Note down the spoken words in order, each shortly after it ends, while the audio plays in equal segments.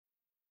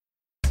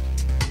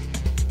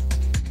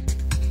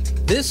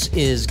This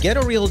is Get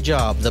a Real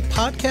Job, the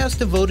podcast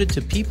devoted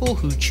to people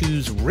who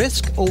choose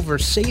risk over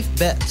safe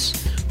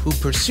bets, who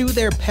pursue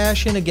their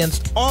passion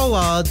against all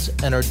odds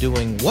and are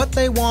doing what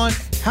they want,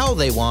 how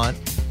they want,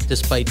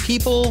 despite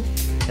people,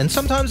 and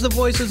sometimes the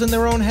voices in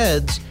their own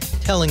heads,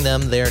 telling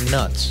them they're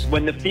nuts.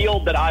 When the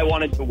field that I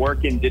wanted to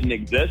work in didn't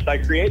exist, I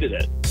created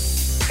it.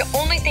 The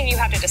only thing you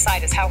have to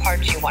decide is how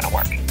hard do you want to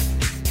work.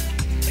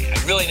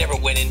 I really never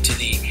went into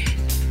the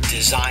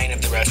design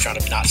of the restaurant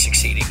of not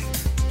succeeding.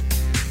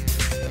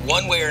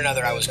 One way or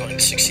another, I was going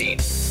to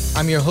succeed.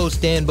 I'm your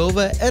host, Dan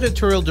Bova,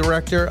 editorial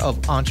director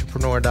of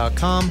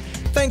Entrepreneur.com.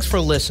 Thanks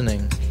for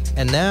listening.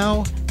 And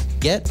now,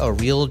 get a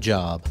real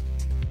job.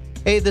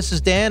 Hey, this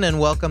is Dan, and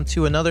welcome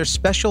to another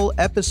special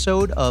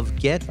episode of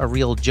Get a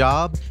Real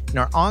Job, in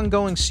our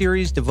ongoing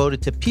series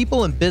devoted to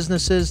people and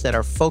businesses that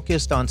are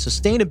focused on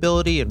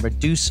sustainability and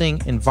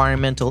reducing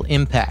environmental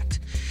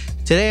impact.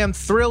 Today, I'm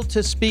thrilled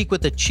to speak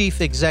with the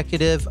chief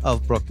executive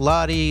of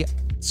Bruichladdich,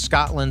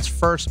 Scotland's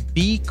first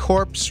B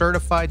Corp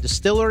certified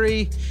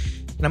distillery,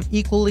 and I'm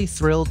equally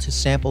thrilled to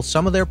sample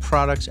some of their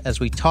products as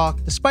we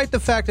talk, despite the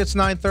fact it's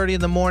 9:30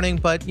 in the morning.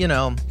 But, you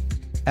know,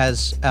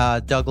 as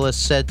Douglas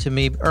said to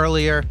me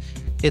earlier,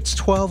 it's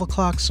 12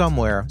 o'clock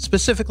somewhere,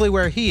 specifically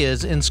where he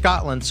is in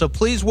Scotland. So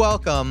please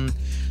welcome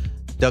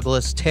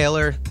Douglas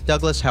Taylor.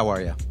 Douglas, how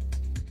are you?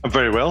 I'm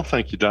very well,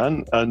 thank you,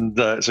 Dan. And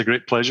it's a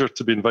great pleasure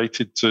to be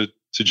invited to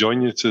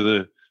join you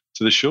to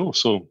the show.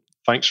 So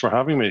thanks for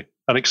having me.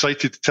 I'm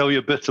excited to tell you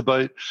a bit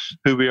about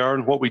who we are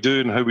and what we do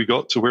and how we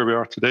got to where we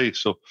are today.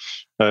 So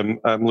I'm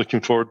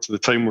looking forward to the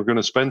time we're going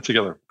to spend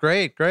together.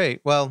 Great.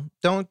 Well,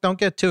 don't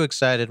get too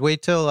excited.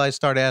 Wait till I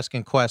start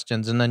asking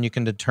questions, and then you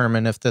can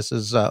determine if this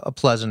is a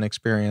pleasant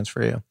experience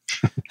for you.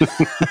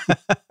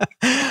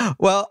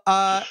 Well,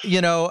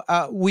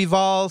 we've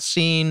all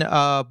seen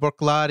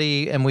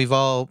Bruichladdich, and we've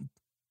all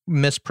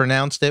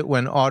mispronounced it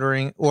when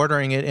ordering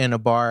it in a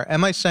bar.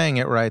 Am I saying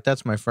it right?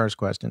 That's my first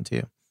question to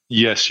you.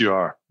 Yes, you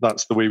are.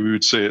 That's the way we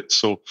would say it.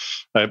 So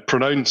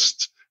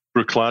pronounced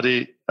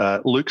Bruichladdich,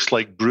 looks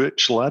like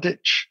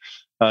Bruichladdich.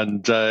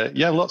 And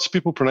lots of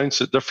people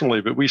pronounce it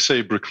differently, but we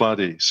say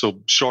Bruichladdich.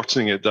 So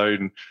shortening it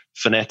down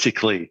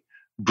phonetically,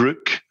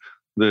 Bruic,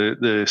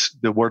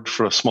 the word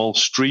for a small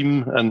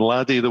stream, and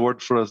laddie, the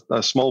word for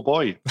a small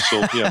boy. So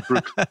yeah,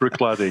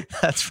 Bruichladdich.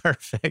 That's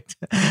perfect.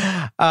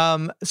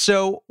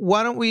 So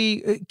why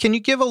don't can you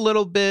give a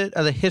little bit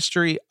of the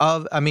history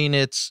of,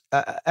 it's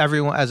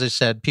everyone, as I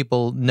said,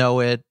 people know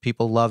it,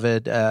 people love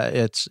it.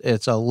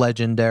 It's a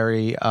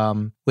legendary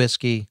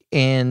whiskey.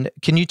 And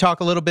can you talk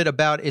a little bit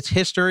about its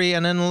history,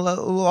 and then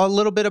a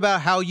little bit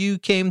about how you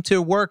came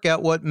to work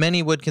at what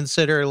many would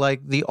consider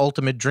like the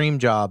ultimate dream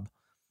job?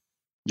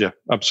 Yeah,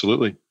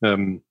 absolutely.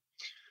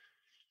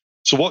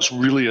 So what's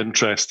really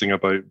interesting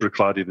about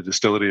Bruichladdich, the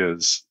distillery,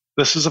 is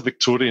this is a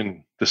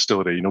Victorian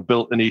distillery,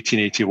 built in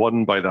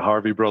 1881 by the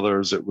Harvey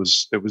brothers. It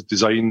was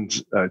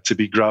designed to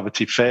be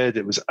gravity fed.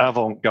 It was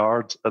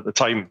avant-garde at the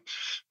time.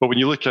 But when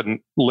you look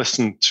and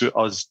listen to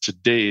us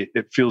today,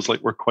 it feels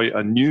like we're quite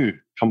a new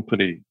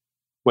company,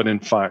 when in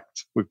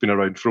fact we've been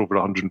around for over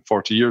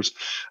 140 years.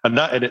 And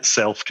that in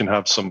itself can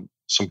have some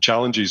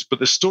challenges. But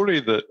the story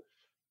that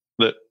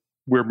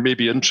we're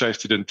maybe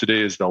interested in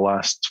today is the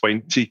last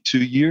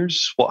 22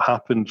 years. What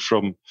happened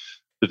from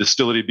the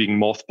distillery being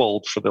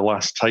mothballed for the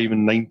last time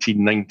in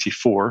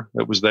 1994.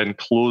 It was then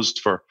closed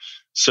for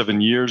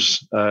 7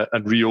 years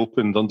and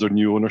reopened under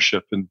new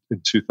ownership in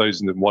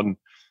 2001.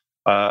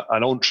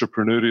 An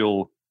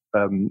entrepreneurial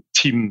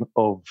team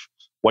of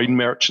wine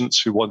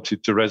merchants who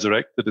wanted to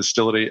resurrect the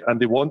distillery, and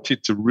they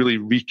wanted to really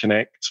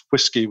reconnect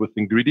whiskey with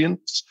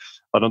ingredients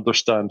and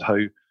understand how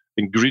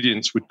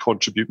ingredients would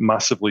contribute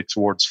massively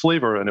towards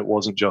flavor, and it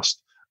wasn't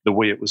just the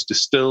way it was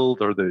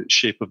distilled or the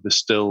shape of the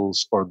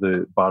stills or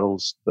the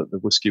barrels that the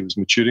whiskey was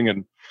maturing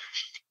in.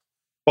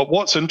 But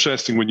what's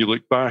interesting when you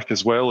look back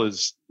as well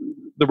is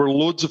there were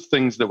loads of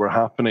things that were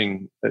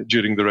happening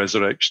during the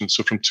resurrection.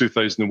 So from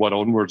 2001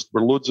 onwards,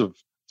 there were loads of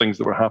things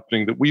that were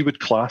happening that we would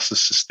class as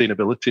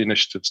sustainability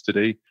initiatives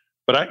today,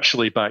 but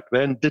actually back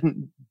then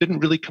didn't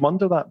really come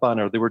under that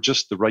banner. They were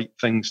just the right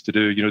things to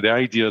do. The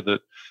idea that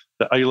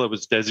Islay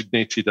was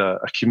designated a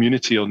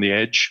community on the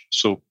edge,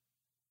 so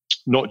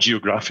not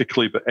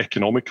geographically but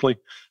economically,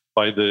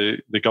 by the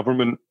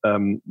government.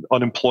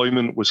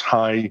 Unemployment was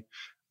high,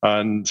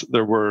 and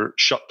there were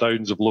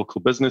shutdowns of local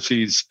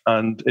businesses.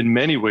 And in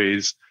many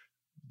ways,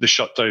 the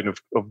shutdown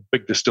of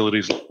big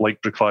distilleries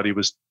like Bruichladdich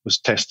was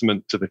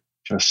testament to the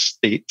kind of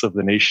state of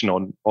the nation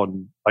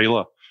on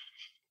Islay.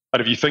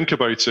 And if you think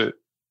about it,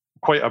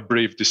 quite a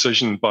brave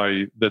decision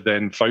by the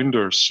then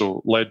founders,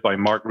 so led by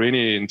Mark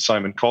Rainey and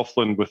Simon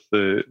Coughlin, with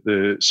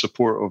the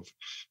support of,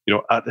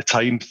 at the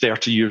time,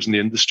 30 years in the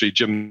industry,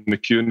 Jim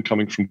McEwen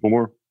coming from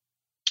Bowmore.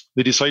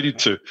 They decided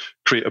to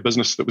create a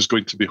business that was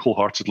going to be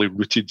wholeheartedly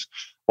rooted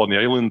on the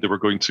island. They were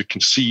going to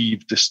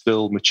conceive,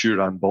 distill, mature,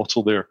 and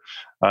bottle there.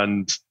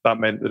 And that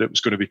meant that it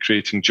was going to be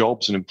creating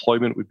jobs and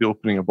employment. We'd be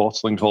opening a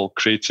bottling hall,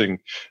 creating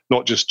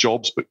not just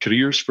jobs, but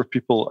careers for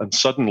people. And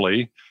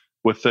suddenly,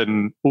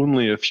 within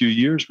only a few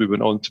years, we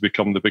went on to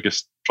become the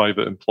biggest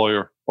private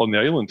employer on the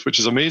island, which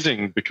is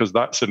amazing because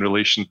that's in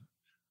relation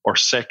or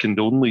second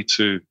only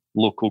to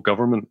local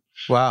government.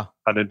 Wow.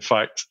 And in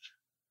fact,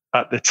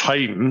 at the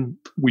time,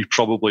 we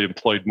probably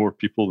employed more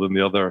people than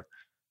the other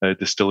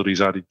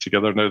distilleries added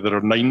together. Now, there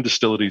are 9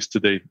 distilleries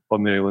today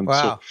on the island.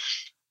 Wow.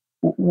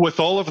 So with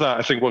all of that,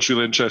 I think what's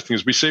really interesting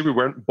is we say we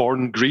weren't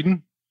born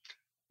green.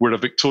 We're a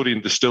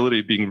Victorian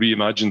distillery being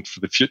reimagined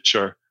for the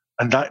future.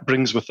 And that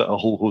brings with it a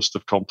whole host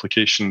of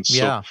complications.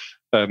 Yeah.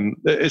 So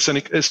it's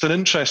an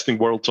interesting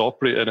world to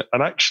operate in.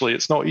 And actually,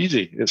 it's not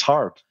easy. It's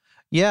hard.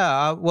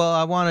 Yeah. Well,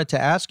 I wanted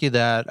to ask you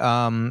that.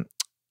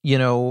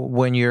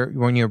 When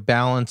you're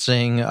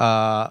balancing,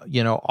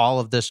 all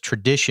of this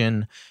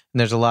tradition, and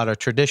there's a lot of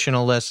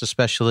traditionalists,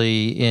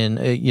 especially in,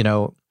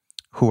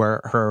 who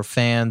are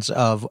fans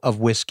of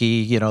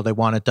whiskey. They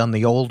want it done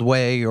the old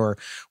way or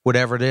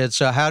whatever it is.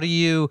 So how do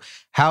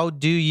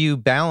you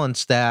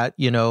balance that?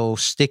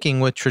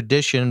 Sticking with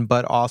tradition,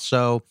 but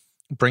also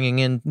bringing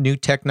in new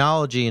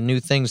technology and new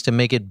things to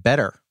make it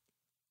better.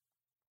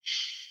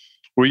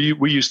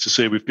 We used to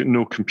say we've got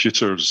no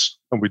computers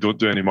and we don't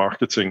do any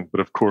marketing, but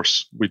of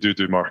course we do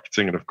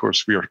marketing, and of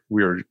course we are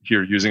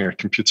here using a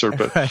computer.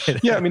 But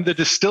right. Yeah, I mean the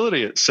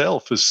distillery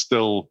itself is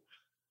still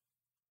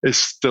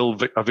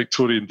a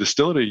Victorian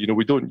distillery.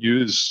 We don't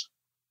use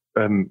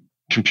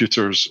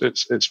computers.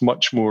 It's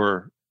much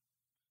more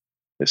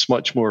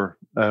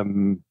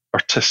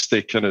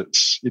artistic, and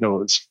it's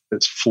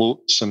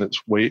floats and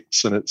it's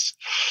weights, and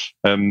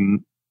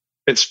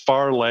it's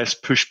far less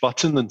push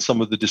button than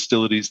some of the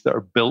distilleries that are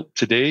built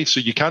today.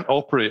 So you can't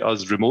operate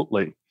us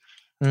remotely.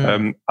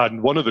 And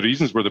one of the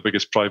reasons we're the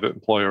biggest private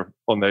employer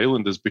on the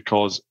island is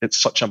because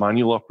it's such a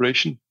manual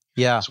operation.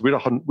 Yeah. So we're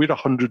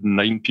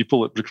 109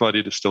 people at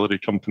Bruichladdich Distillery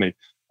Company,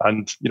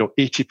 and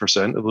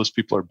 80% of those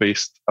people are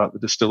based at the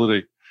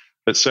distillery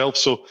itself.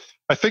 So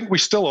I think we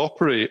still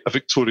operate a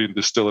Victorian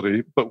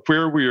distillery, but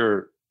where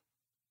we're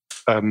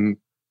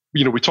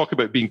we talk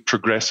about being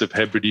progressive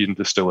Hebridean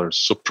distillers.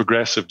 So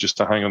progressive, just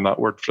to hang on that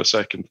word for a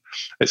second,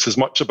 it's as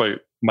much about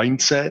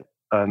mindset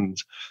and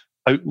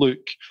outlook.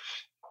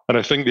 And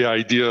I think the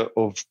idea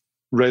of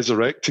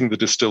resurrecting the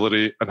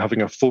distillery and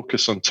having a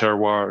focus on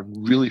terroir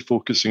and really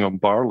focusing on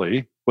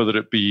barley, whether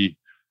it be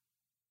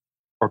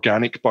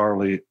organic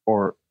barley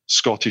or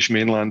Scottish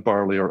mainland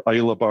barley or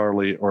Islay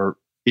barley or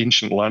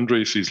ancient land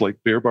races like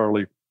bear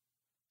barley,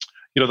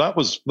 that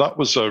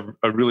was a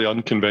really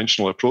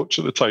unconventional approach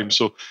at the time.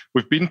 So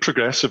we've been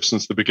progressive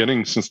since the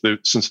beginning, since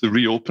the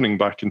reopening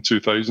back in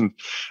 2000,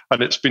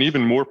 and it's been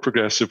even more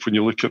progressive when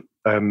you look at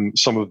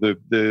some of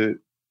the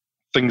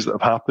things that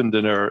have happened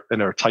in our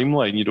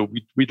timeline.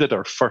 We did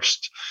our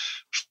first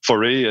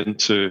foray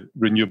into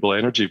renewable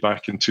energy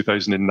back in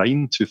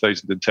 2009,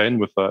 2010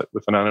 with an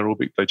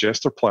anaerobic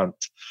digester plant.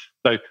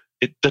 Now,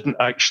 it didn't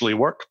actually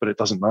work, but it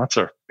doesn't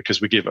matter because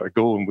we gave it a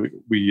go, and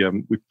we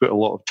put a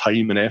lot of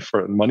time and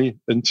effort and money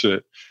into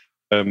it.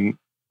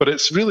 But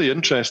it's really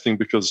interesting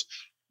because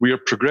we are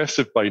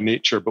progressive by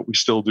nature, but we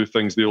still do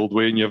things the old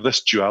way. And you have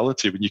this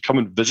duality. When you come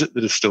and visit the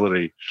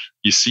distillery,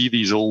 you see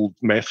these old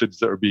methods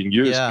that are being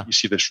used, but you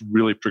see this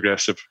really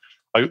progressive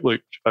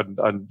outlook. And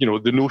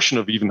the notion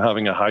of even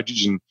having a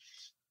hydrogen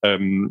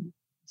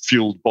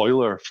fueled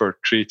boiler for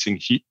creating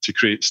heat to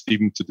create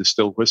steam to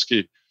distill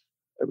whiskey.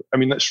 I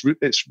mean,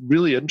 it's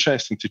really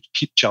interesting to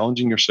keep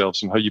challenging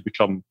yourselves on how you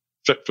become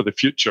fit for the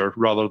future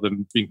rather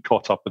than being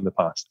caught up in the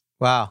past.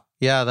 Wow.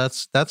 Yeah,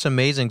 that's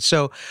amazing.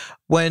 So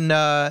when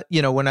I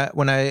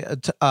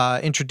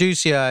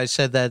introduced you, I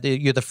said that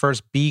you're the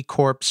first B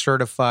Corp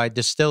certified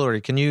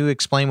distillery. Can you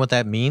explain what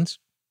that means?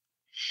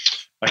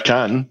 I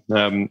can.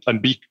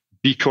 And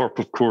B Corp,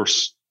 of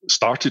course,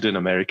 started in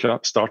America,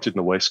 started in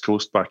the West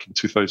Coast back in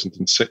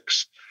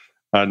 2006.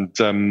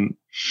 And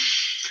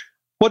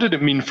what did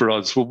it mean for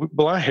us?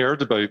 Well, I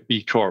heard about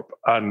B Corp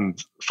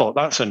and thought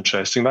that's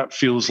interesting. That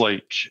feels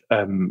like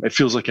an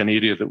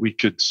area that we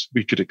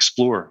could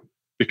explore,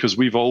 because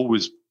we've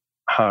always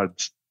had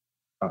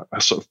a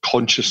sort of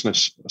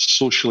consciousness, a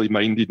socially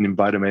minded and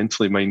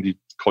environmentally minded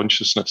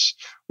consciousness.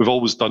 We've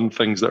always done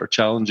things that are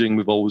challenging.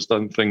 We've always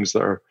done things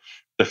that are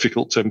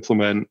difficult to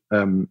implement,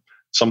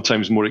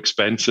 sometimes more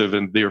expensive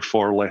and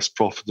therefore less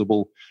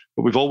profitable.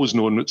 But we've always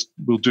known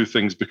we'll do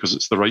things because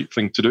it's the right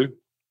thing to do.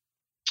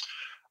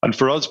 And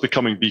for us,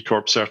 becoming B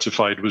Corp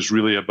certified was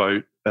really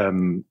about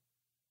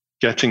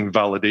getting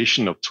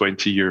validation of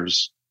 20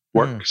 years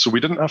work. So we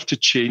didn't have to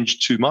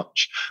change too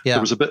much. Yeah.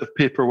 There was a bit of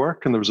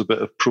paperwork and there was a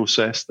bit of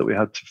process that we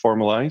had to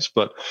formalize.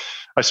 But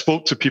I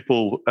spoke to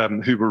people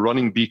who were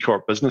running B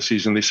Corp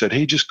businesses, and they said,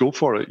 "Hey, just go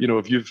for it.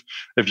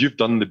 If you've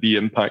done the B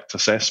Impact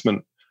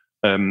assessment,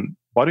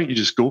 why don't you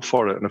just go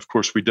for it?" And of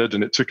course we did,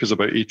 and it took us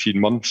about 18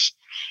 months.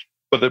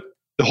 But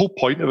the whole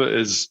point of it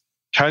is,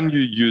 can you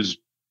use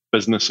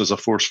business as a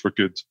force for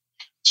good?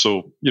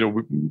 So,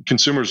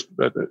 consumers,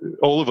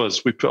 all of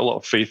us, we put a lot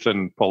of faith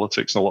in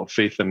politics and a lot of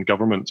faith in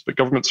governments, but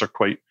governments are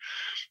quite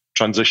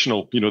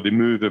transitional. They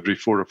move every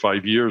 4 or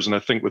 5 years. And I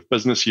think with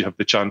business, you have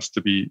the chance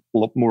to be a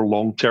lot more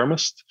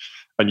long-termist,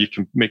 and you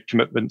can make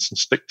commitments and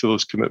stick to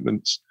those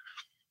commitments.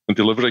 and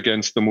deliver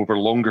against them over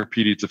longer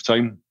periods of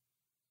time.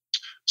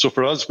 So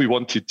for us, we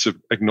wanted to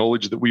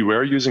acknowledge that we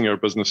were using our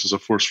business as a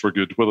force for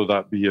good, whether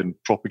that be in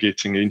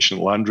propagating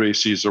ancient land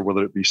races or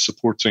whether it be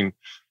supporting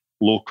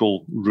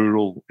local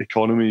rural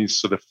economies,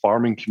 so the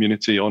farming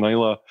community on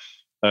Islay,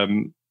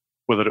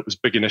 whether it was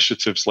big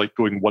initiatives like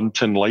going 1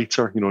 tin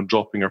lighter, and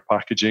dropping our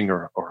packaging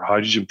or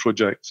hydrogen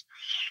projects.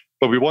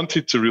 But we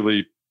wanted to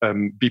really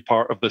be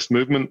part of this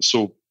movement.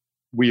 So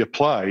we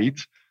applied,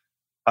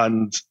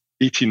 and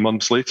 18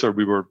 months later,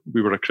 we were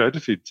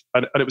accredited.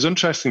 And it was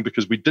interesting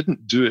because we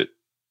didn't do it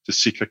to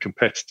seek a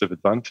competitive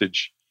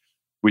advantage.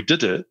 We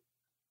did it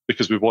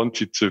because we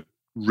wanted to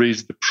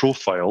raise the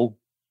profile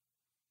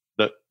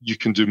that you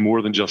can do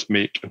more than just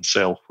make and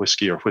sell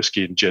whiskey or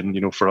whiskey and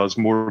gin. For us,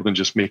 more than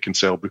just make and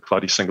sell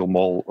Bruichladdich single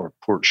malt or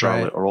Port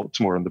Charlotte or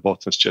Octomore and the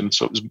Botanist gin.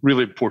 So it was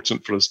really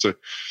important for us to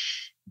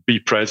be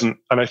present.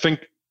 And I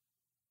think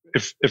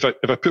if I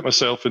put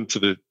myself into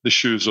the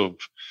shoes of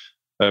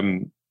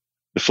the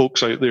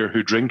folks out there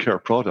who drink our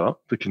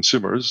product, the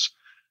consumers,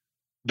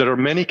 there are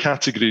many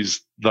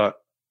categories that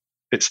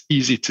it's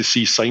easy to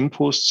see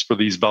signposts for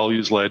these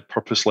values-led,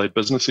 purpose-led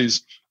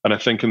businesses. And I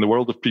think in the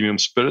world of premium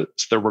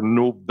spirits, there were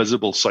no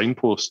visible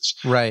signposts.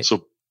 Right.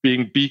 So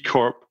being B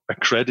Corp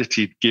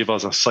accredited gave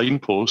us a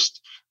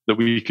signpost that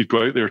we could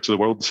go out there to the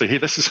world and say, hey,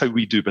 this is how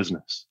we do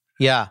business.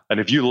 Yeah.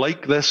 And if you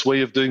like this way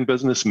of doing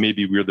business,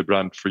 maybe we're the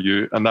brand for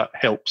you. And that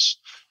helps.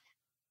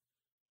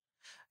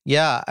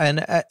 Yeah.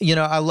 And,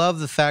 I love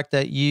the fact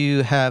that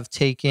you have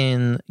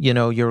taken,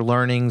 your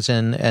learnings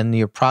and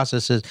your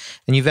processes,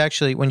 and you've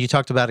actually, when you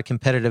talked about a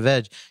competitive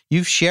edge,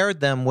 you've shared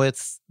them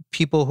with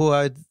people who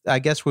I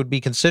guess would be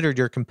considered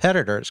your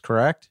competitors,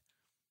 correct?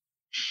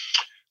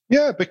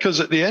 Yeah, because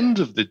at the end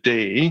of the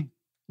day,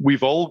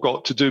 we've all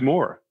got to do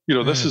more.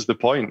 This is the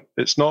point.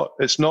 It's not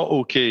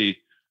okay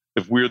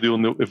if we're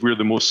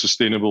the most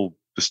sustainable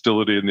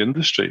distillery in the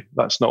industry.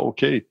 That's not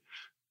okay.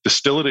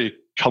 Distillery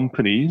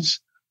companies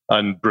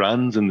and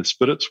brands in the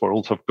spirits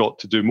world have got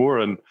to do more.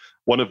 And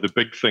one of the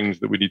big things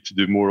that we need to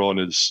do more on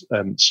is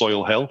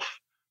soil health.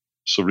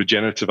 So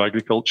regenerative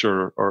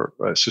agriculture or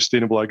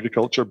sustainable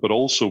agriculture, but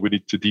also we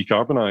need to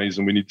decarbonize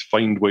and we need to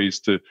find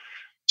ways to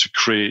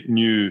create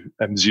new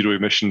zero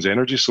emissions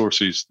energy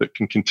sources that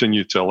can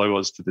continue to allow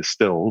us to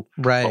distill,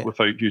 but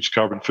without huge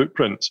carbon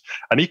footprints.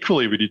 And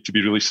equally, we need to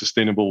be really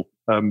sustainable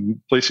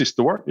places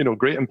to work,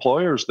 great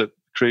employers that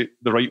create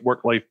the right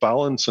work-life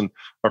balance and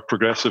are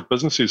progressive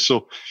businesses.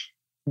 So,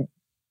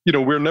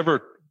 we're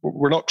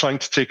not trying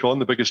to take on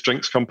the biggest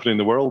drinks company in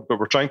the world, but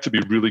we're trying to be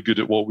really good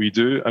at what we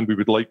do. And we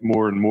would like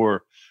more and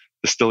more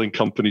distilling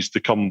companies to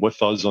come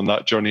with us on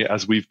that journey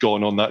as we've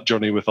gone on that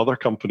journey with other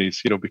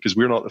companies, because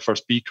we're not the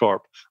first B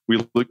Corp. We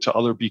look to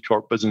other B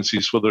Corp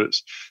businesses, whether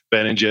it's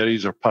Ben &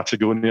 Jerry's or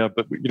Patagonia,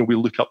 but we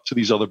look up to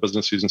these other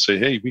businesses and say,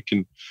 hey, we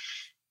can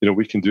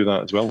do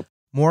that as well.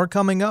 More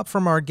coming up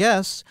from our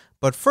guests,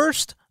 but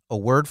first, a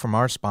word from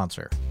our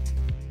sponsor.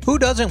 Who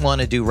doesn't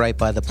want to do right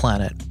by the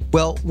planet?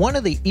 Well, one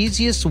of the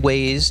easiest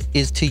ways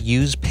is to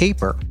use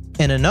paper,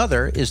 and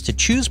another is to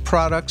choose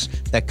products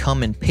that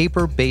come in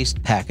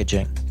paper-based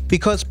packaging.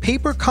 Because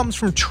paper comes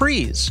from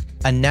trees,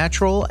 a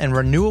natural and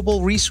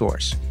renewable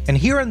resource. And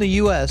here in the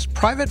U.S.,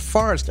 private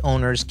forest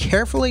owners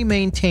carefully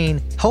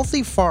maintain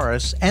healthy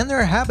forests and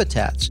their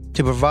habitats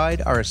to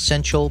provide our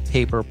essential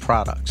paper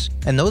products.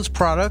 And those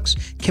products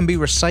can be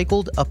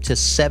recycled up to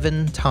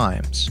 7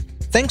 times.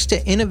 Thanks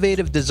to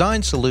innovative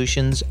design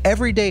solutions,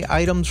 everyday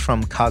items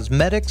from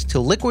cosmetics to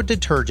liquid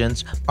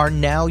detergents are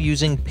now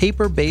using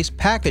paper-based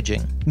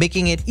packaging,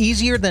 making it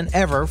easier than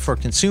ever for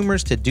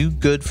consumers to do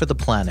good for the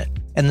planet.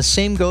 And the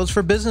same goes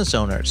for business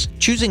owners.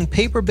 Choosing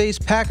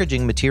paper-based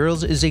packaging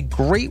materials is a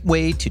great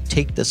way to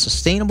take the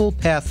sustainable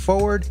path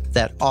forward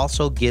that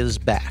also gives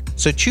back.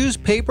 So choose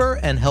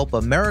paper and help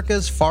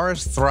America's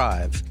forests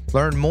thrive.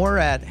 Learn more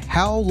at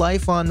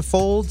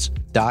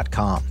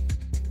howlifeunfolds.com.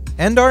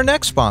 And our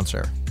next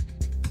sponsor.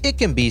 It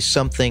can be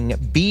something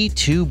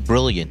B2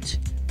 brilliant,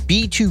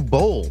 B2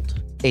 bold,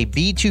 a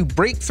B2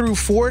 breakthrough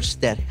force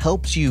that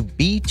helps you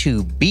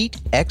B2 beat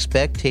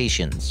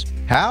expectations.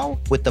 How?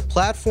 With the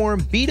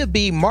platform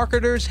B2B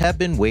marketers have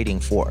been waiting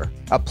for.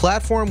 A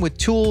platform with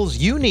tools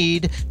you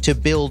need to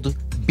build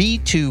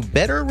B2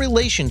 better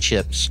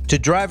relationships, to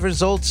drive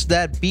results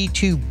that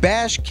B2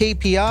 bash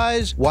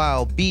KPIs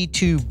while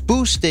B2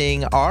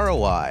 boosting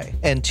ROI,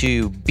 and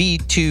to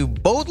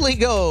B2 boldly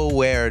go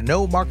where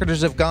no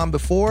marketers have gone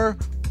before,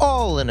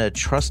 all in a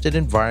trusted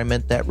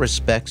environment that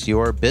respects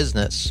your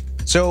business.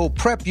 So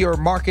prep your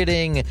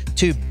marketing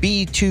to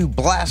B2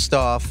 blast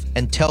off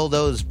and tell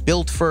those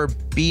built for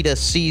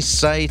B2C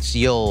sites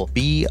you'll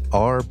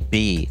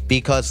BRB,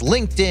 because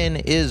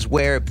LinkedIn is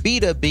where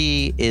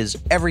B2B is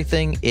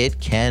everything it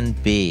can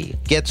be.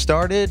 Get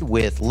started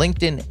with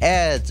LinkedIn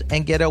ads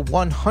and get a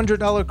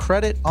 $100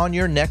 credit on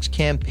your next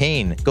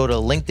campaign. Go to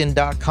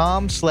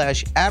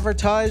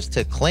linkedin.com/advertise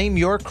to claim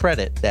your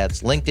credit.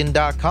 That's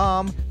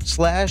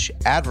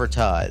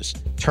linkedin.com/advertise.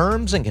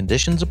 Terms and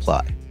conditions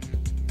apply.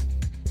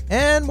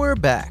 And we're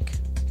back.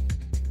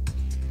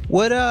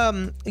 What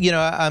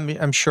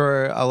I'm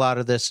sure a lot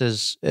of this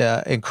is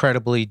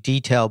incredibly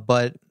detailed,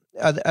 but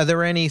are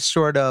there any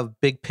sort of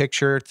big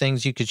picture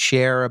things you could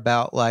share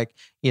about, like,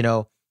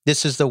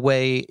 this is the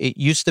way it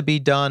used to be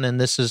done, and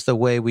this is the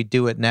way we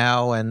do it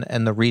now,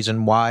 and the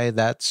reason why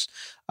that's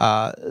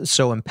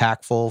so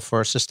impactful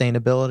for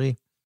sustainability?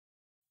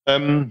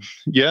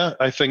 Yeah,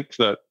 I think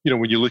that,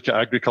 when you look at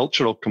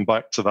agriculture, I'll come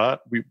back to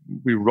that.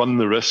 We run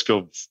the risk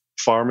of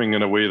farming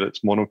in a way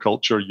that's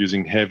monoculture,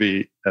 using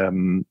heavy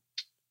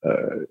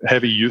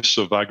use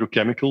of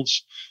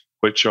agrochemicals,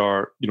 which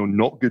are,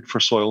 not good for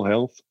soil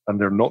health, and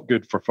they're not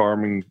good for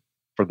farming,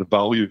 for the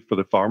value for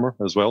the farmer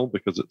as well,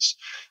 because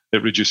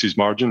it reduces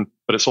margin,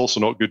 but it's also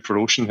not good for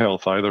ocean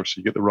health either. So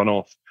you get the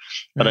runoff.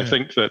 And I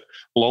think that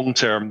long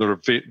term, there are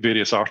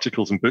various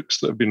articles and books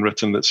that have been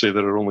written that say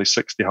there are only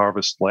 60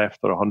 harvests left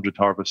or 100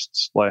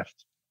 harvests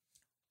left.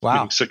 Wow.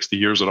 Meaning 60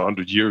 years or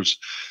 100 years.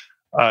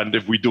 And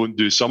if we don't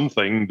do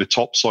something, the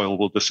topsoil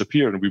will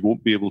disappear and we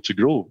won't be able to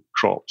grow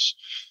crops.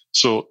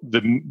 So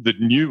the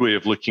new way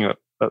of looking at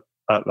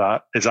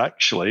that is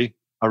actually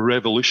a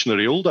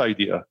revolutionary old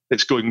idea.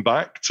 It's going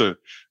back to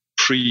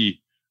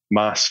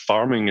pre-mass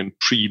farming and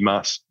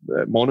pre-mass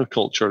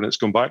monoculture, and it's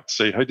going back to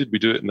say, how did we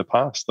do it in the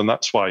past? And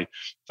that's why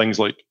things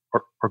like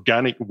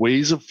organic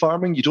ways of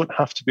farming, you don't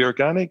have to be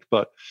organic,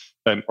 but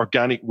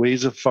organic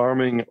ways of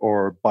farming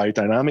or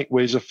biodynamic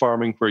ways of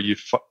farming, where you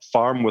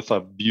farm with a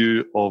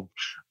view of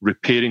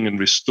repairing and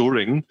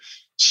restoring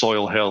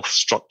soil health,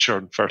 structure,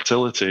 and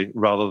fertility,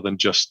 rather than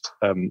just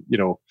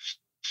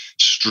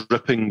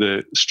stripping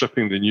the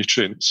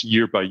nutrients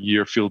year by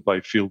year, field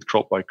by field,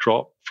 crop by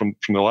crop from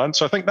the land.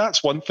 So I think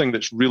that's one thing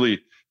that's really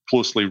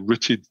closely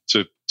rooted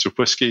to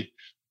whiskey.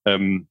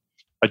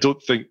 I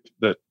don't think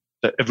that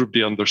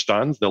everybody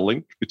understands the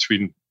link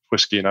between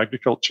whiskey and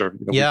agriculture.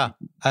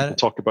 People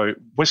talk about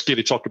whiskey,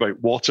 they talk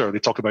about water, they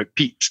talk about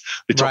peat,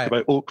 they talk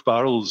about oak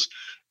barrels,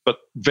 but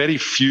very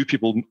few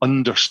people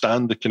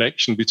understand the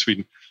connection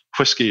between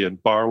whiskey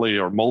and barley,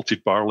 or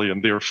malted barley,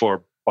 and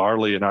therefore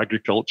barley and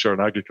agriculture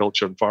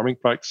and farming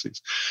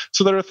practices.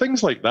 So there are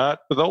things like that,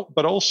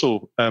 but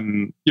also,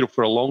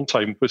 for a long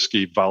time,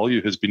 whiskey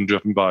value has been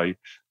driven by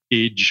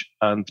age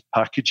and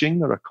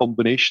packaging, or a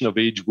combination of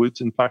age,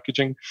 wood, and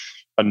packaging.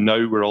 And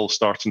now we're all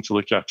starting to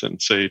look at it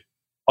and say,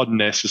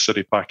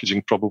 unnecessary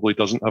packaging probably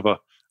doesn't have a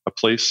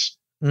place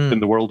in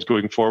the world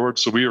going forward.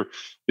 So we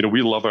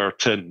love our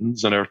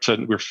tins, and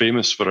we're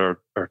famous for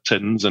our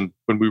tins. And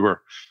when we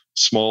were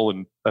small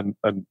and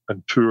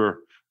poor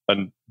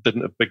and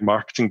didn't have big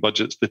marketing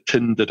budgets, the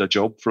tin did a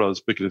job for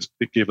us because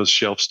it gave us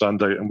shelf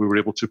standout, and we were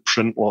able to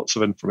print lots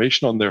of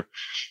information on there.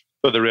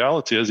 But the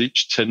reality is,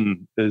 each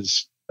tin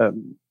is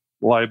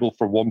liable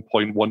for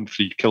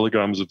 1.13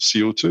 kilograms of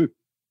CO2.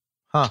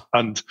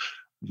 And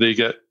they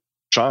get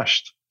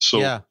trashed.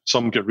 So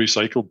some get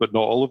recycled, but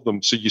not all of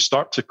them. So you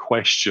start to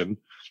question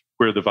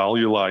where the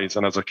value lies.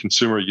 And as a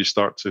consumer, you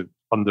start to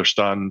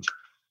understand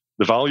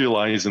the value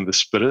lies in the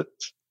spirit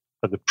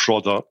of the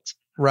product.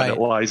 Right. And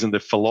it lies in the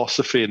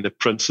philosophy and the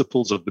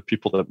principles of the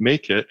people that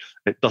make it.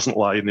 It doesn't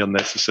lie in the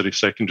unnecessary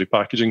secondary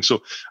packaging.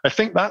 So I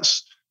think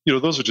that's,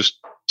 those are just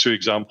two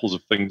examples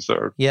of things that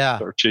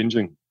are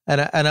changing.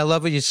 And I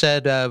love what you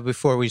said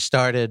before we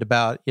started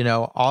about,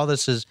 all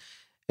this is,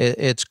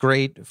 it's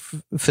great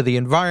for the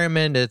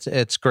environment.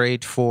 It's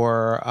great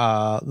for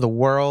the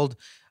world.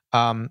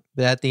 But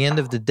at the end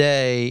of the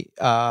day,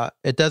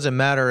 it doesn't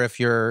matter if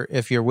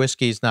your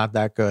whiskey's not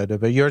that good,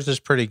 but yours is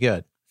pretty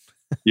good.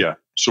 Yeah.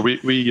 So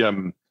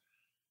I'm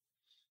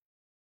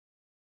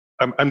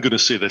going to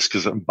say this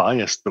because I'm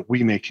biased, but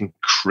we make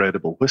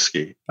incredible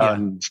whiskey,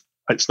 and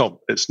it's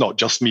not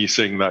just me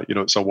saying that.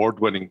 It's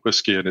award-winning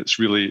whiskey, and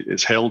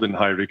it's held in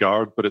high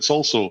regard. But it's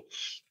also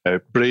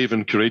brave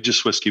and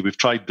courageous whiskey. We've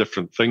tried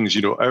different things.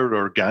 Our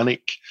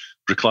organic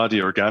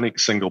Bruichladdich organic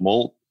single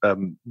malt,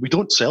 we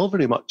don't sell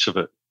very much of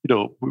it.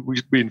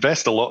 We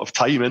invest a lot of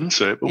time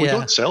into it, but we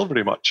don't sell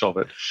very much of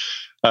it.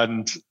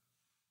 And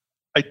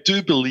I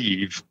do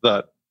believe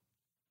that.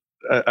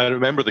 I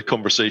remember the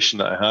conversation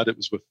that I had. It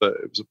was with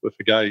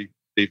a guy,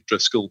 Dave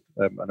Driscoll,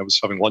 and I was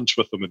having lunch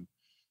with him in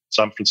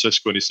San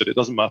Francisco, and he said, "It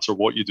doesn't matter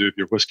what you do if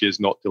your whiskey is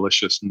not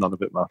delicious. None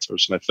of it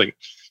matters." And I think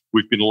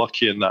we've been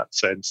lucky in that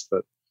sense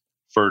that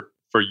for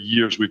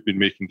years we've been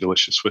making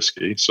delicious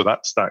whiskey, so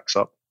that stacks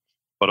up.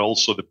 But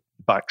also the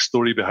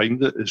backstory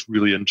behind it is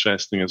really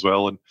interesting as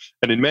well. And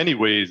in many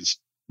ways,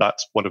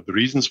 that's one of the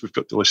reasons we've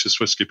got delicious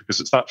whiskey, because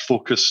it's that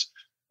focus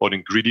on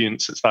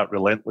ingredients. It's that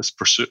relentless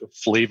pursuit of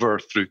flavor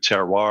through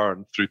terroir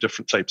and through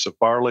different types of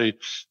barley.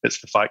 It's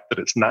the fact that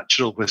it's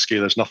natural whiskey.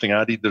 There's nothing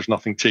added. There's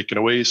nothing taken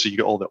away. So you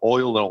get all the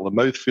oil and all the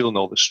mouthfeel and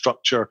all the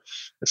structure.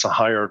 It's a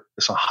higher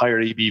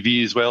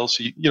ABV as well.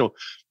 So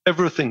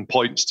everything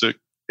points to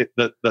it,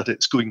 that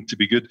it's going to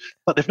be good.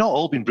 But they've not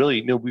all been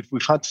brilliant.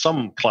 We've had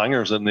some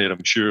clangers in there,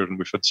 I'm sure, and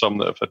we've had some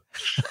that have had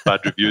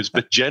bad reviews.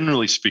 But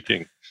generally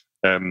speaking,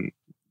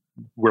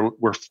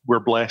 we're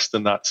blessed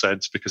in that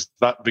sense, because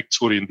that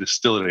Victorian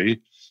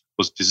distillery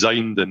was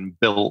designed and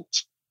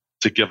built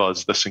to give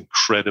us this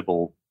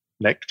incredible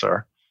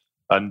nectar,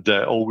 And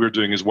all we're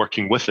doing is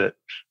working with it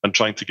and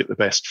trying to get the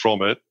best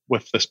from it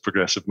with this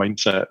progressive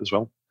mindset as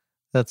well.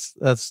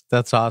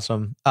 That's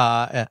awesome.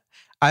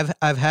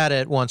 I've had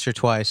it once or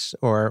twice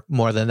or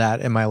more than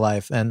that in my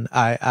life, and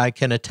I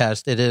can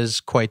attest it is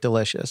quite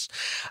delicious.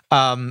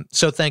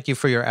 So thank you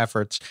for your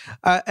efforts.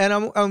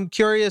 And I'm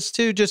curious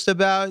too, just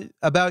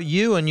about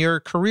you and your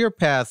career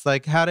path.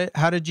 Like how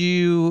did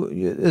you?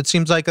 It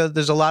seems like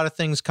there's a lot of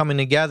things coming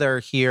together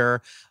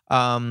here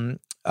in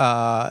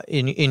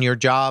your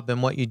job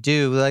and what you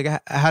do. Like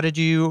how did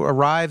you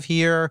arrive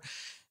here?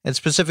 And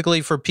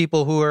specifically for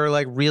people who are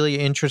like really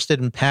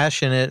interested and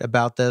passionate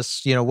about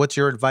this, what's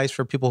your advice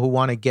for people who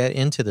want to get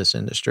into this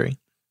industry?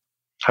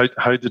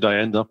 How did I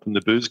end up in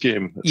the booze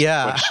game?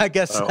 I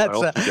guess that's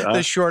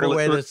the shorter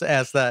way to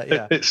ask that.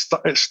 Yeah,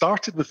 it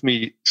started with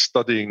me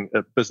studying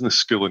at business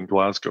school in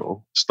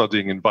Glasgow,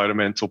 studying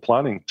environmental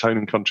planning, town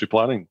and country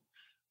planning,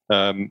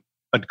 and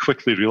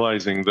quickly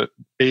realizing that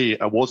A,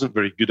 I wasn't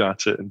very good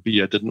at it, and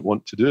B, I didn't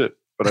want to do it.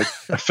 But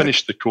I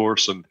finished the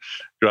course and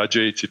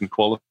graduated and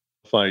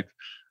qualified.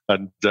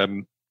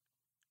 And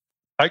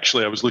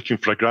actually, I was looking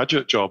for a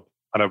graduate job,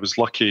 and I was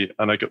lucky,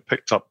 and I got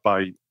picked up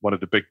by one of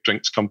the big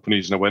drinks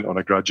companies, and I went on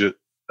a graduate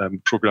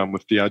program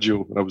with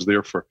Diageo, and I was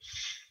there for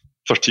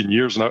 13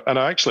 years. And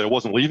I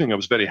wasn't leaving. I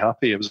was very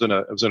happy. I was in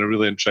a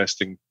really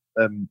interesting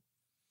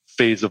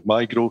phase of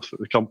my growth at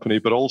the company,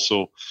 but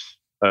also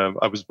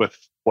I was with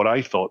what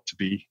I thought to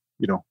be,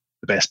 the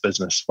best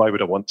business. Why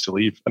would I want to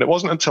leave? And it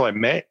wasn't until I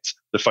met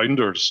the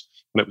founders,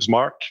 and it was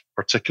Mark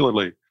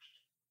particularly.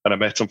 And I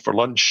met him for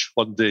lunch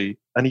one day,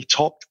 and he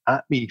talked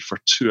at me for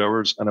 2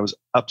 hours, and I was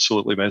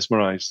absolutely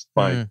mesmerized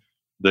by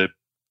the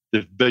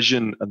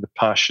vision and the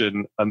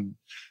passion, and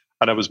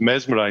I was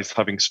mesmerized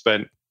having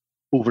spent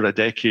over a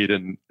decade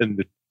in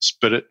the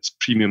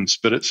premium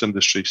spirits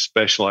industry,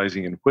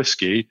 specializing in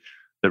whiskey,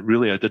 that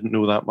really I didn't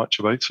know that much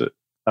about it,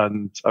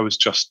 and I was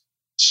just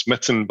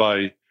smitten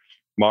by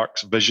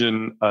Mark's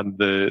vision and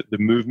the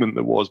movement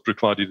that was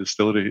Bruichladdich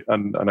Distillery,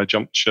 and I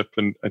jumped ship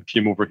and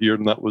came over here,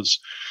 and that was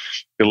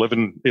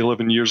 11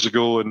 years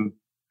ago, and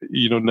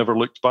never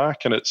looked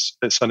back. And it's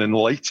an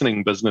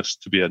enlightening business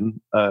to be in.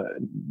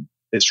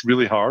 It's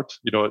really hard.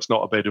 It's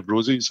not a bed of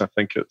roses. I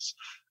think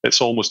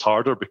it's almost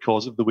harder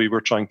because of the way we're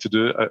trying to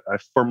do it. I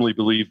firmly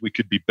believe we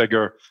could be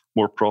bigger,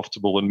 more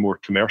profitable, and more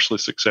commercially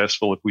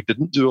successful if we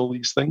didn't do all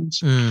these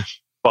things.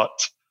 But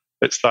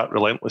it's that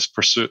relentless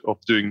pursuit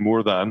of doing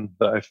more than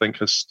that I think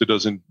has stood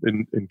us in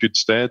good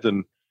stead.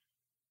 And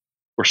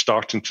we're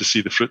starting to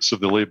see the fruits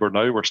of the labor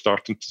now. We're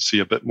starting to see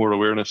a bit more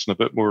awareness and a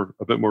bit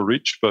more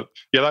reach. But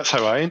yeah, that's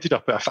how I ended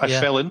up. I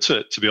fell into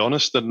it, to be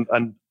honest, and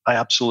I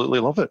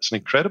absolutely love it. It's an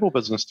incredible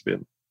business to be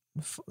in.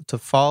 To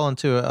fall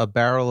into a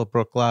barrel of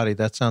Bruichladdich,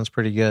 that sounds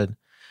pretty good.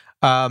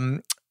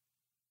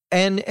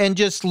 And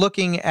just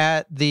looking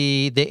at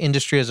the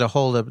industry as a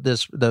whole,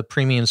 the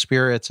premium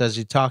spirits, as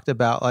you talked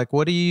about, like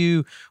what are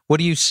you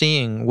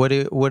seeing? What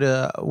are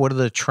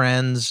the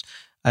trends?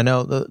 I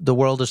know the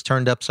world has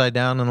turned upside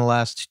down in the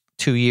last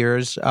 2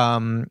 years.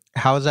 How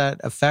has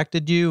that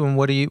affected you, and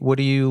what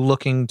are you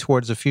looking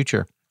towards the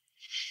future?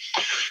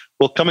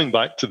 Well, coming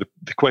back to the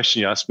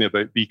question you asked me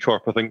about B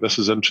Corp, I think this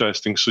is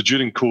interesting. So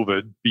during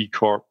COVID, B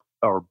Corp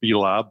or B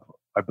Lab,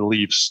 I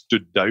believe,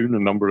 stood down a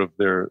number of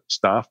their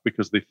staff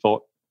because they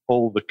thought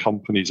all the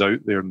companies out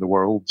there in the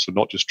world, so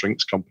not just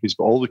drinks companies,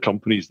 but all the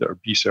companies that are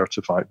B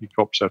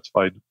Corp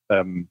certified,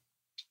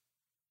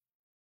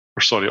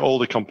 all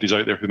the companies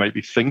out there who might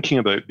be thinking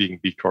about being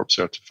B Corp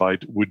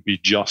certified would be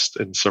just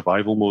in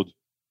survival mode.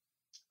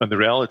 And the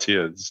reality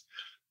is,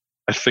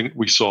 I think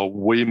we saw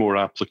way more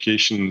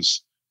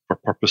applications for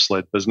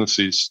purpose-led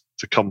businesses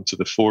to come to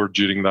the fore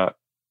during that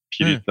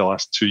period, the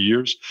last 2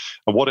 years.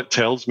 And what it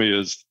tells me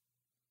is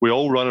we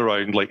all run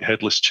around like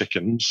headless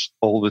chickens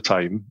all the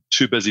time,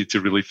 too busy to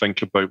really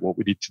think about what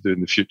we need to do in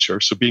the future.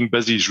 So being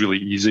busy is really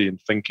easy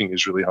and thinking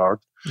is really hard.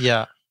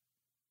 Yeah.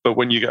 But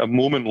when you get a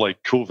moment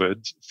like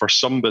COVID, for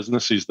some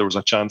businesses, there was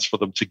a chance for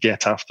them to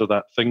get after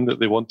that thing that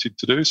they wanted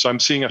to do. So I'm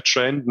seeing a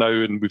trend now,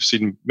 and we've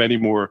seen many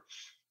more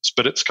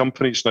spirits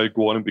companies now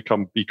go on and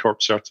become B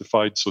Corp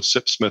certified. So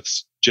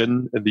Sipsmith's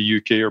Gin in the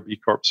UK are B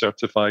Corp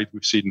certified.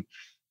 We've seen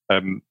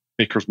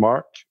Maker's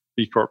Mark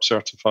B Corp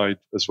certified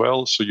as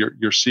well. So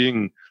you're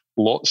seeing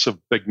lots of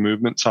big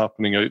movements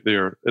happening out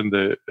there in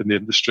the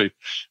industry.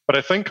 But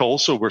I think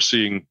also we're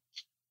seeing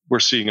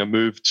a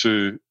move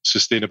to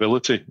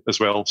sustainability as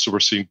well. So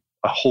we're seeing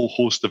a whole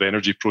host of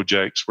energy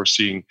projects. We're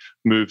seeing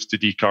moves to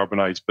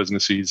decarbonize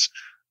businesses,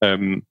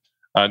 and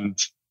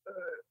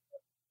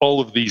all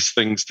of these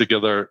things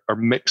together are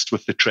mixed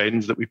with the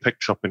trends that we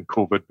picked up in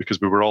COVID, because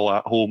we were all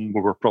at home.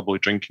 We were probably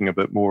drinking a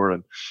bit more,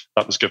 and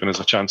that was giving us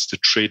a chance to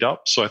trade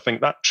up. So I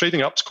think that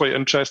trading up is quite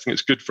interesting.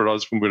 It's good for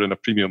us when we're in the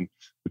premium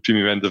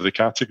end of the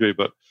category.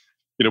 But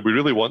we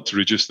really want to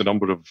reduce the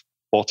number of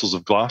bottles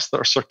of glass that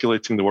are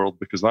circulating the world,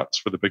 because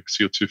that's where the big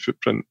CO2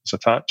 footprint is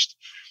attached.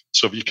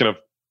 So if you can have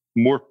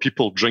more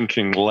people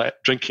drinking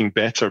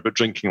better but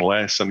drinking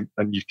less, and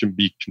you can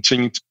be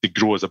continuing to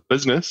grow as a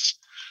business,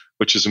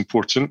 which is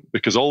important,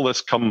 because all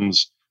this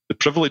comes, the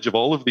privilege of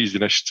all of these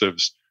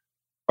initiatives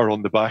are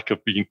on the back of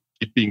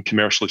being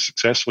commercially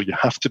successful. You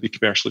have to be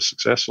commercially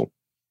successful.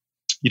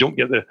 You don't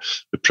get the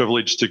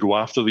privilege to go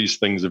after these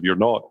things if you're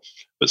not.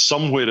 But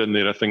somewhere in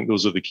there, I think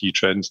those are the key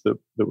trends that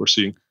we're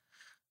seeing.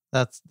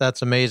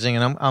 That's amazing,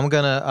 and I'm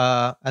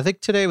gonna. I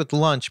think today with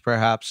lunch,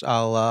 perhaps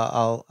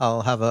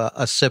I'll have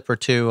a sip or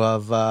two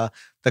of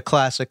the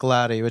classic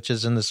latte, which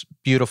is in this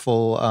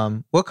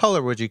beautiful. What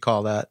color would you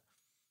call that?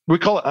 We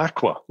call it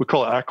aqua.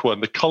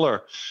 And the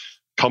color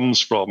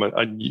comes from it,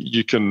 and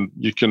you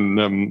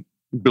can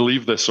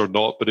believe this or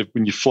not, but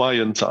when you fly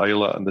into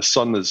Islay and the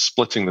sun is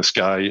splitting the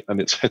sky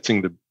and it's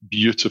hitting the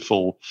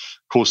beautiful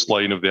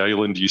coastline of the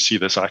island, you see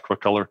this aqua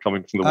color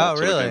coming from the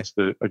water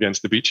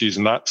against the beaches,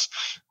 and that's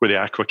where the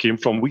aqua came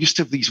from. We used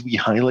to have these wee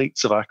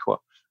highlights of aqua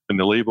in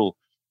the label,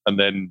 and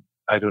then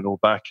I don't know,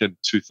 back in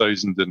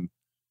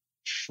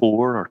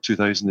 2004 or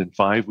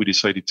 2005, we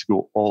decided to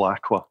go all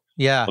aqua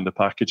on the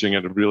packaging,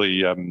 and it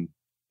really,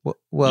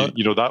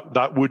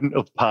 that wouldn't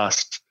have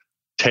passed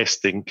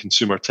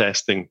consumer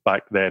testing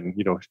back then.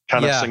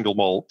 Can a single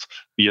malt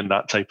be in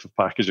that type of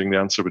packaging? The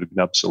answer would have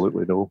been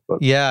absolutely no. But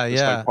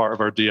it's like part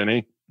of our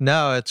DNA.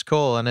 No, it's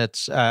cool, and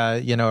it's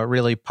it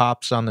really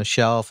pops on the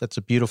shelf. It's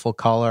a beautiful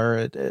color.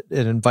 It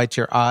invites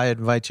your eye, it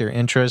invites your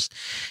interest,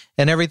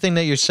 and everything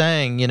that you're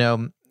saying.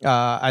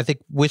 I think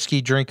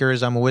whiskey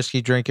drinkers. I'm a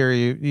whiskey drinker.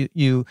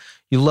 You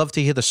love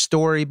to hear the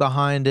story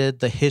behind it,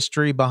 the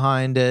history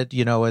behind it.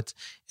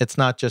 It's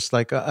not just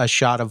like a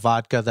shot of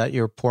vodka that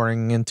you're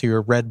pouring into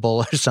your Red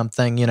Bull or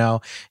something.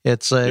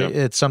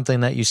 It's something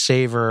that you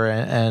savor,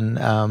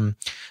 and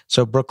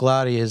so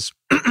Bruichladdich is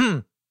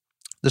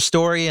the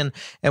story and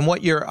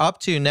what you're up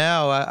to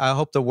now. I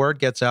hope the word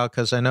gets out,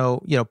 because I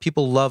know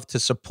people love to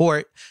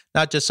support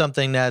not just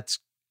something that's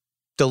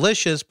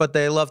delicious, but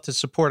they love to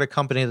support a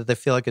company that they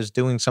feel like is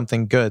doing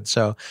something good.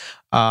 So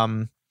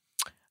I'm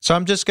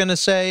just going to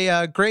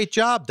say, great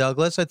job,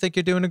 Douglas. I think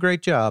you're doing a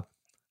great job.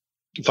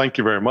 Thank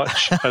you very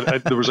much.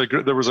 There was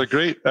a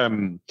great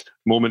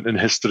moment in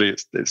history.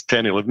 It's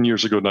 10, 11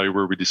 years ago now,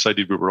 where we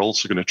decided we were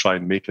also going to try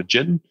and make a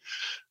gin.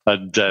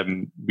 And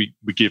we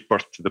gave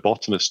birth to the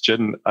Botanist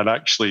Gin. And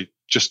actually,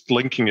 just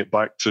linking it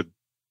back to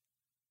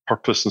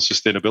purpose and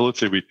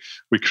sustainability,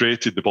 we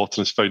created the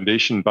Botanist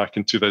Foundation back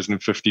in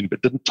 2015,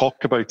 but didn't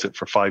talk about it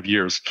for 5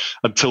 years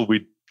until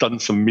we'd done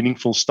some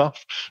meaningful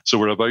stuff. So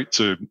we're about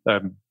to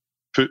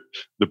put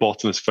the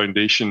Botanist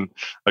Foundation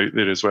out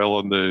there as well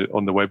on the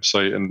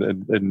website and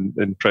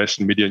in press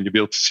and media, and you'll be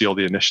able to see all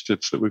the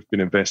initiatives that we've been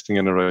investing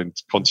in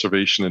around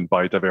conservation and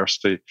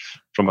biodiversity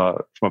from a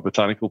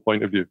botanical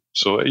point of view.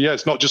 So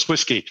it's not just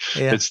whiskey.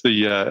 Yeah. It's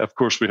of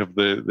course we have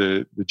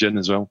the gin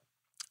as well.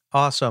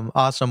 Awesome.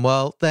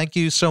 Well, thank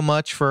you so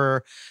much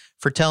for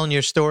telling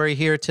your story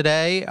here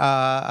today.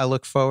 I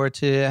look forward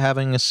to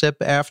having a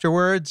sip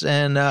afterwards,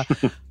 and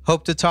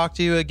hope to talk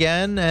to you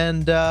again.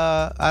 And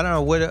I don't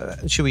know,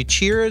 what should we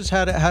cheers?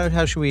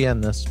 How should we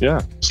end this?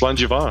 Yeah,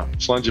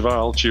 Slàinte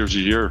I'll cheers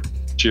you here.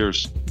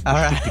 Cheers. All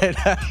right.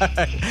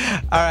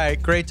 All right.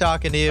 Great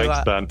talking to you.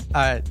 Thanks, Dan.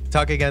 All right.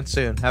 Talk again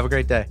soon. Have a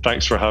great day.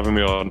 Thanks for having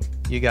me on.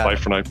 You got it.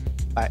 Bye for now.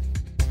 Bye.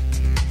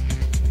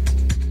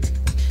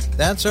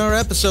 That's our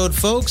episode,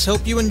 folks.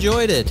 Hope you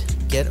enjoyed it.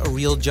 Get a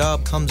Real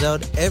Job comes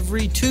out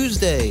every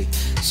Tuesday,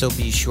 so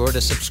be sure to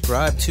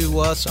subscribe to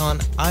us on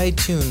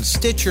iTunes,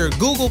 Stitcher,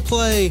 Google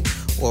Play,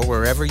 or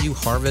wherever you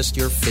harvest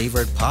your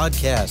favorite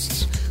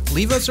podcasts.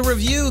 Leave us a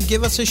review,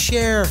 give us a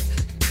share.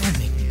 Don't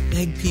make me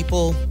beg,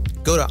 people.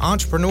 Go to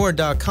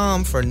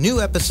entrepreneur.com for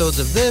new episodes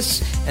of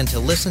this and to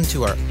listen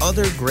to our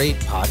other great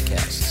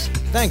podcasts.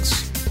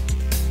 Thanks.